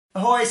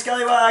Ahoy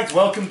Scallywags!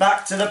 Welcome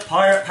back to the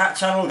Pirate Pat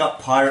channel. We've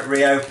got Pirate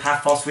Rio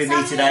Pafos with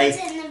me today.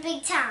 Zomlings in the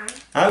big town.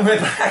 And we're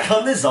back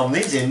on the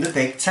Zomlings in the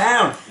big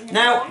town.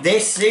 Now,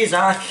 this is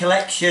our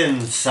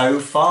collection so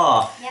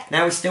far. Yep.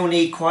 Now, we still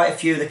need quite a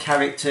few of the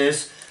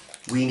characters.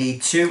 We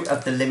need 2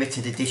 of the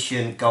limited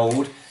edition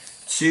gold,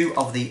 2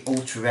 of the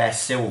ultra rare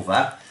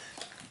silver.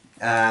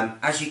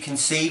 As you can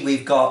see,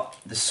 we've got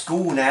the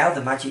school now,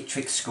 the Magic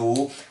Trick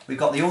School. We've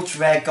got the ultra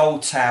rare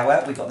gold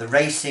tower. We've got the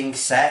racing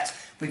set.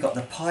 We've got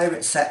the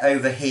pirate set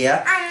over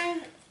here.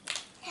 And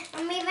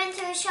we went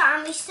to a shop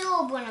and we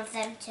saw one of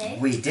them too.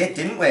 We did,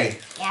 didn't we?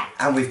 Yeah.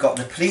 And we've got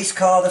the police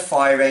car, the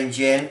fire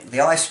engine,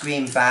 the ice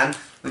cream van.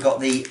 We've got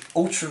the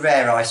ultra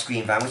rare ice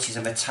cream van, which is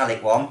a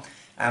metallic one.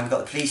 And we've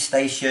got the police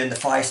station, the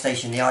fire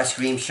station, the ice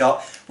cream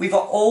shop. We've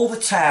got all the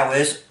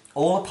towers,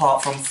 all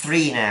apart from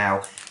 3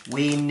 now.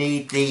 We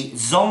need the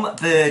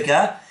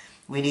Zomburger,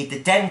 we need the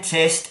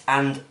dentist,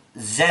 and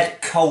Z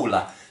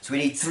Cola. So we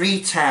need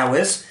 3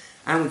 towers.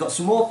 And we've got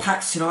some more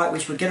packs tonight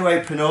which we're going to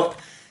open up.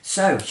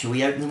 So, shall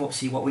we open them up,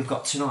 see what we've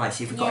got tonight?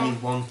 See if we've got any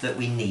ones that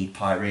we need,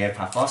 Pirate Rio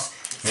Pafos.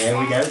 Here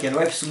we go, we're going to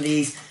open some of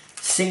these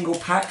single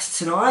packs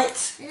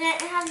tonight. We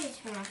don't have this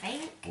one, I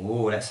think.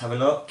 Oh, let's have a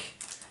look.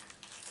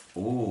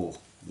 Oh,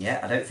 yeah,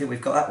 I don't think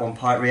we've got that one,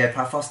 Pirate Rio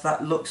Pafos.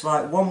 That looks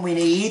like one we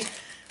need.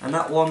 And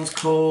that one's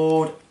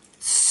called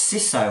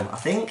Sisso, I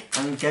think,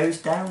 and goes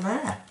down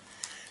there.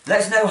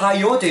 Let us know how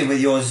you're doing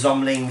with your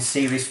Zomlings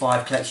Series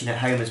 5 collection at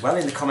home as well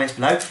in the comments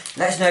below.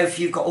 Let us know if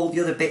you've got all the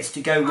other bits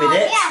to go with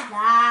it. Yeah,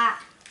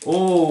 that.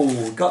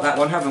 Oh, got that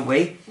one, haven't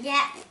we?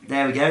 Yeah.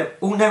 There we go.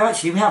 Oh, no,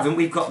 actually, we haven't.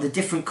 We've got the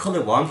different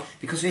coloured one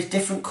because there's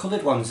different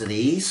coloured ones of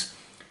these.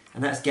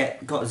 And that's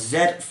got Z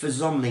for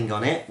Zomling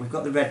on it. We've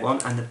got the red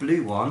one and the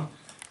blue one.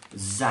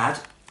 Zad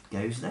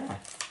goes there.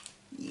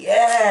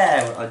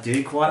 Yeah, I'm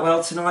doing quite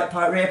well tonight,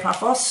 Pirate Rio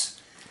Pafos.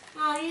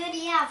 Oh, we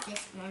already have this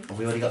one. Have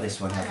we already got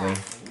this one, have we?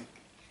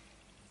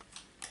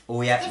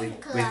 Oh yeah, we've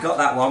Different got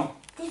that one.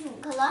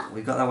 Different colour.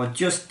 We've got that one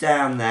just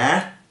down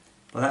there.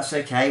 Well, that's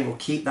okay. We'll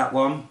keep that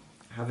one.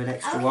 Have an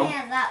extra one.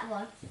 Yeah, that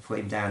one. We'll put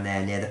him down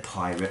there near the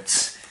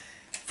pirates.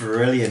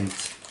 Brilliant.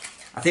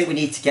 I think we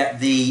need to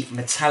get the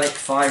metallic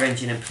fire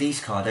engine and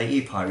police car, don't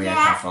you, Pirate Rio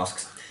Pafos?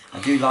 'Cause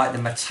I do like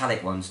the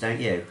metallic ones, don't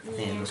you? I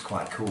think it looks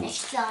quite cool.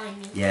 It's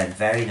shiny. Yeah,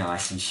 very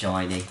nice and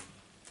shiny.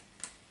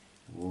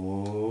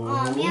 Whoa.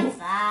 Oh, we have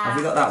that. Have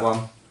we got that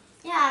one?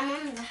 Yeah, I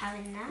remember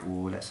having that.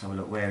 Oh, let's have a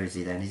look. Where is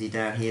he then? Is he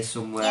down here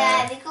somewhere?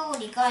 Yeah, we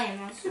already got him.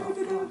 I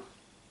saw.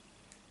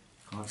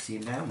 Can't see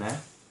him down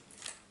there.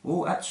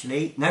 Oh,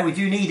 actually, no, we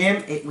do need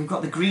him. We've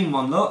got the green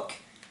one, look.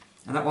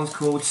 And that one's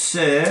called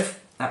Serve.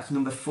 That's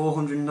number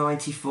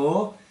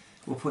 494.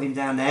 We'll put him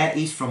down there.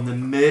 He's from the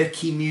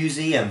Murky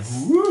Museum.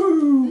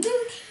 Woo!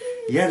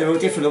 Yeah, they're all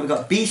different. Look, we've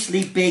got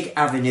Beastly Big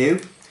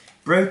Avenue,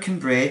 Broken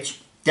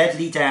Bridge,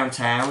 Deadly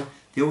Downtown,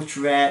 the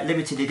Ultra Rare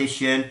Limited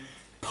Edition,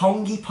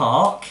 Pongy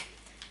Park,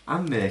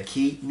 and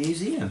Murky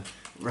Museum.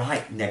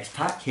 Right, next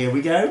pack, here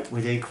we go.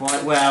 We're doing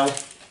quite well.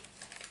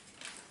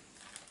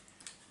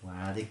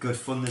 Wow, they're good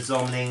fun, the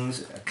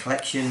Zomlings, a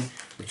collection.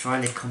 We're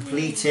trying to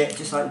complete it,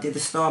 just like we did the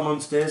Star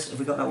Monsters. Have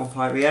we got that one,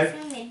 Pirate Rio? I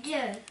think we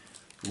do.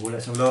 Oh,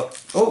 let's have a look.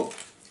 Oh,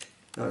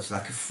 that looks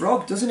like a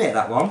frog, doesn't it,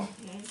 that one?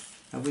 Yes.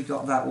 Have we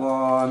got that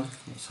one?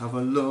 Let's have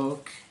a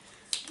look.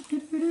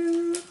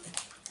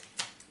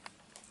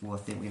 Oh, I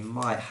think we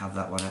might have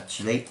that one,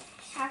 actually.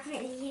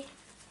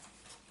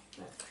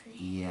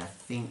 Yeah, I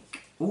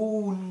think...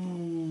 Oh,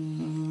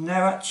 no,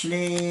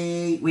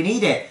 actually... We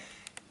need it.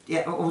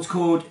 Yeah, what's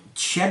called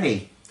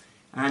Chemmy.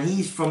 And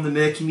he's from the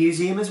Murky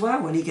Museum as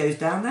well, when he goes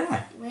down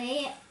there.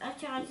 Wait, I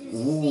tried to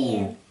see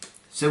him.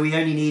 So we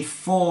only need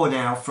 4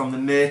 now from the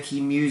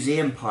Murky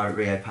Museum, Pirate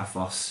Rio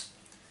Pafos.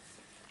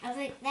 I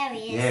think there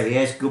he is. There he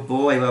is, good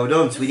boy, well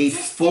done. So we need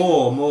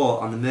 4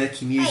 more on the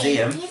Murky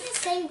Museum. Wait, he's the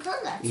same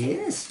colour. He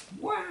is.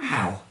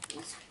 Wow.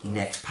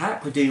 Next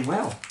pack, we're doing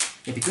well.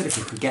 It'd be good if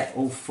we could get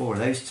all 4 of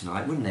those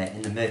tonight, wouldn't it,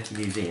 in the Murky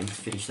Museum to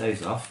finish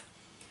those off.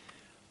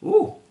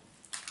 Ooh.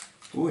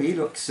 Ooh, he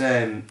looks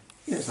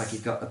like he's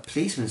got a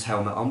policeman's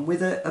helmet on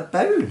with a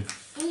bone.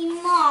 He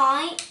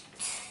might.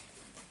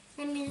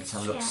 Let's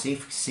have a look, see if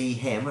we can see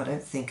him. I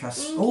don't think I...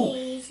 Oh,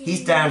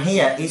 he's down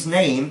here. His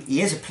name,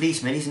 he is a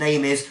policeman. His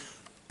name is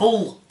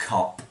Bull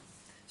Cop.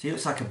 So he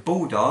looks like a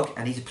bulldog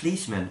and he's a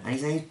policeman. And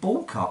his name's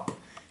Bull Cop.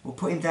 We'll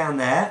put him down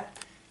there.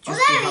 Just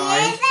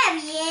behind, there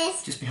he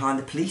is. Just behind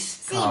the police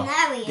See, car.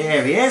 there he is.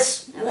 There he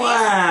is. There he is.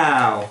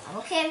 Wow.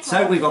 Okay,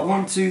 So we've got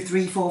 1, 2,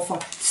 3, 4,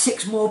 5,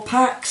 6 more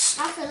packs.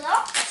 That's a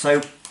lot.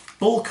 So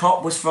Bull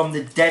Cop was from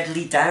the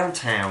Deadly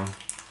Downtown.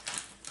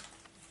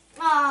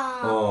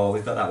 Oh,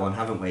 we've got that one,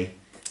 haven't we?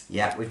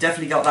 Yeah, we've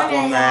definitely got that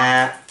one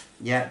there.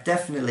 Yeah,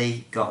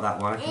 definitely got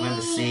that one. I can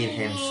remember seeing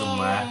him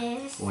somewhere.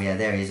 Oh yeah,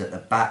 there he is at the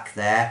back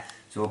there.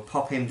 So we'll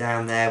pop him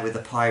down there with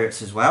the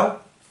pirates as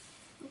well.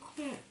 I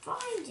can't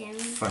find him.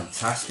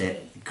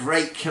 Fantastic.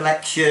 Great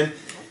collection.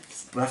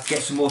 We'll have to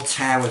get some more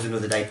towers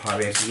another day,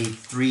 Pirates. We need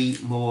 3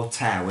 more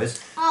towers.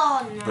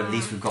 Oh no. But at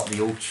least we've got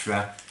the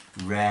ultra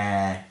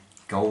rare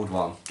gold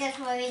one. Guess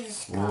what is a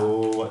skull?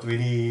 Oh, what do we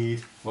need?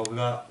 What we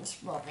got? It's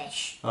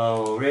rubbish.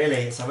 Oh,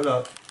 really? Let's have a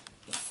look.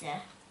 It's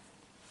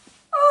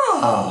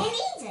Oh! It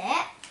needs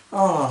it.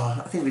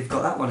 Oh, I think we've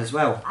got that one as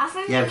well. I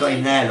think Yeah, we've got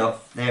him there,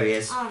 look. There he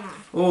is. Oh,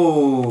 no.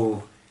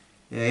 Oh!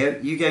 Yeah,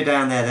 you go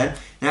down there then.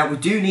 Now, we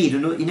do need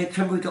another... You know,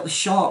 remember we got the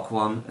shark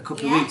one a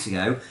couple of weeks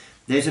ago?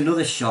 There's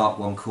another shark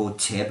one called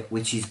Tib,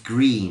 which is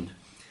green.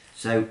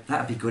 So,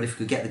 that'd be good if we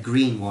could get the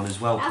green one as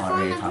well,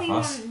 Pirate Rio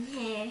Pafos.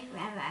 Here,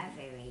 wherever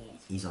he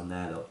is. He's on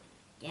there, look.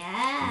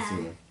 Yeah. See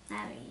him.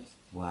 There he is.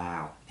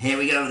 Wow. Here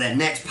we go then.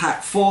 Next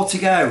pack. 4 to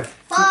go.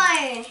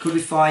 5. Could we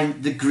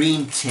find the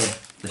green Tib,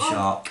 the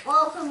shark?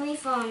 What can we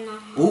find now?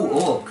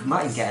 Oh,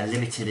 might even get a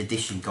limited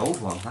edition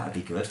gold one. That'd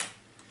be good.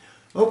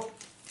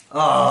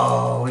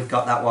 Oh, we've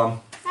got that one.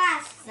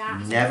 That's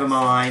that. Never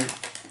mind.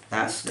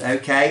 That's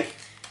okay.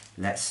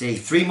 Let's see.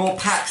 3 more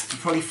packs to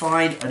probably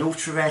find an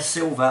ultra rare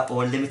silver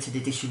or a limited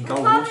edition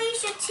gold. Probably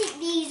should take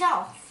these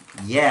off.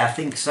 Yeah, I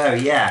think so.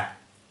 Yeah.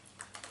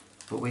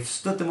 But we've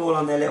stood them all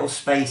on their little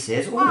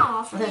spaces. Ooh,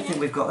 I don't think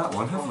we've got that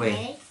one, have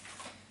we?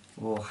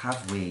 Or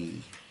have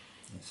we?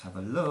 Let's have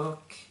a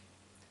look.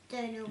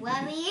 Don't know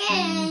where he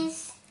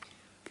is.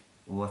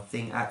 Oh, I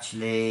think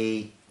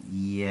actually,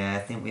 yeah, I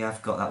think we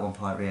have got that one,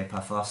 Pirate Rio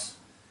Pafos.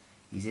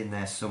 He's in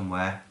there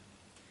somewhere.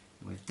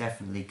 We've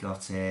definitely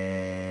got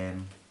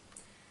him.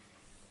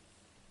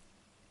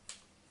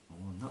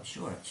 Oh, I'm not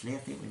sure actually. I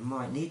think we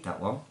might need that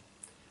one.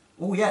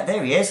 Oh yeah,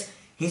 there he is.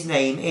 His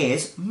name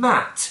is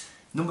Matt.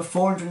 Number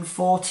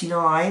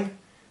 449.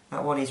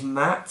 That one is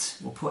Matt.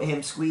 We'll put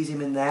him, squeeze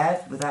him in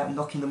there without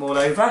knocking them all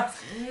over.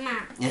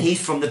 Matt. And he's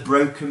from the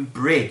Broken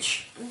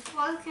Bridge.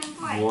 Broken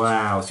Bridge.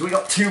 Wow. So we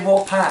got 2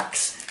 more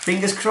packs.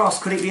 Fingers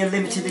crossed. Could it be a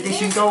limited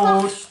edition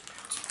gold?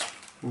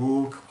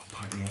 Oh, come on,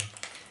 Pirate Rio.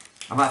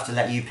 I might have to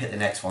let you pick the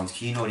next ones,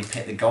 because you normally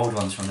pick the gold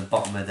ones from the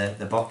bottom of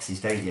the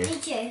boxes, don't you?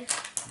 Did you?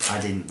 I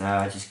didn't know.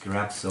 I just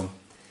grabbed some.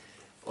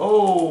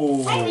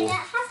 Oh. Wait, we don't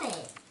have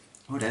it.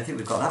 Oh, I don't think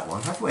we've got that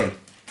one, have we?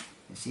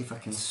 Let's see if I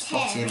can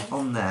spot him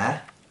on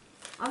there.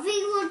 I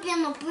think it would be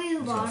on the blue He's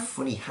got a one.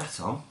 funny hat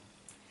on.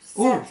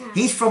 Oh,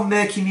 he's from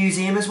Mercury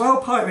Museum as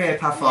well, Pirate Rio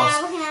Pafos.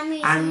 Yeah, looking at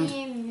me. And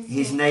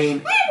his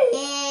name There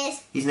he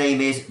is. His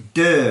name is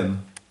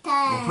Derm.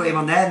 There. We'll put him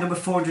on there, number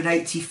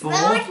 484.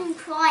 Well, I can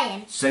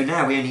crying. So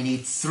now we only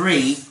need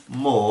 3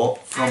 more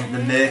from the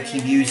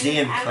Mercury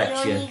Museum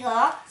collection. We only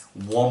got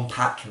 1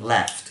 pack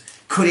left.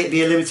 Could it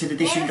be a limited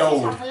edition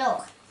gold? Let's have a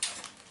look.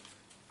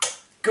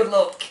 Good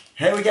luck.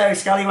 Here we go,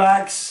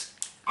 Scallywags.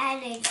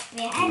 And it's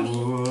behind me.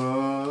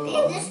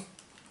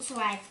 It's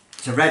red.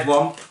 It's a red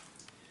one.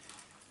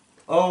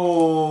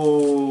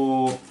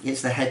 Oh,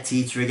 it's the head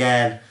teacher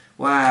again.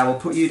 Wow, we'll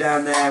put you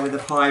down there with the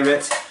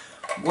pirate.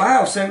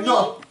 Wow,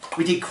 so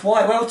we did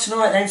quite well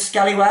tonight then,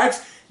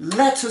 Scallywags.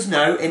 Let us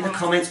know in the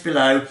comments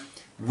below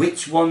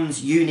which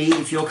ones you need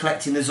if you're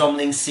collecting the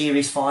Zomlings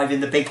Series 5 in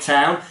the big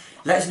town.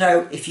 Let us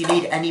know if you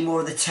need any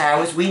more of the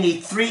towers. We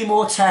need 3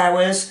 more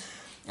towers,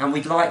 and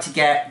we'd like to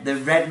get the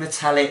red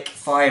metallic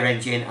fire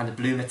engine and the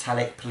blue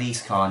metallic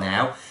police car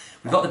now.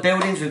 We've got the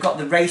buildings, we've got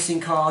the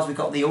racing cars, we've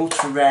got the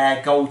ultra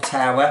rare gold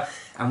tower,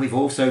 and we've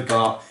also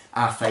got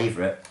our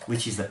favourite,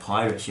 which is the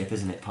pirate ship,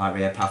 isn't it, Pirate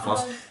Rio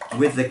Pafos,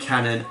 with the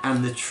cannon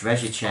and the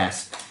treasure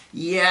chest.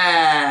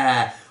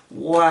 Yeah!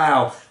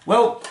 Wow.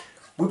 Well,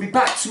 we'll be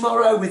back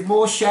tomorrow with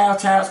more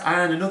shout-outs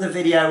and another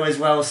video as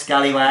well,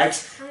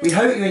 Scallywags. We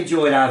hope you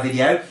enjoyed our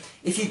video.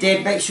 If you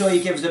did, make sure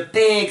you give us a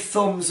big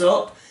thumbs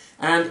up.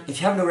 And if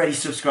you haven't already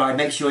subscribed,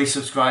 make sure you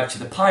subscribe to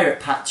the Pirate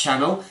Pat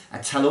channel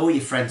and tell all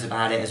your friends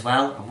about it as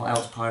well. And what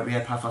else, Pirate Rio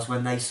Pafos,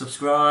 when they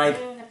subscribe?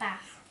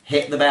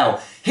 Hit the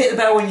bell. Hit the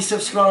bell when you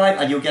subscribe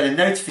and you'll get a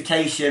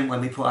notification when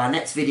we put our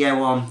next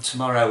video on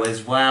tomorrow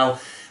as well.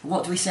 And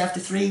what do we say after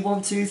 3?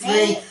 1, 2, 3?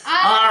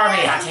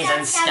 Army Hatties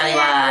and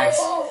Scallywags.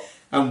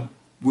 And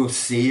we'll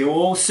see you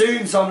all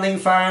soon, Zomling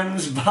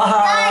fans. Bye.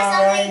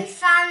 Bye, Zomling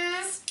fans.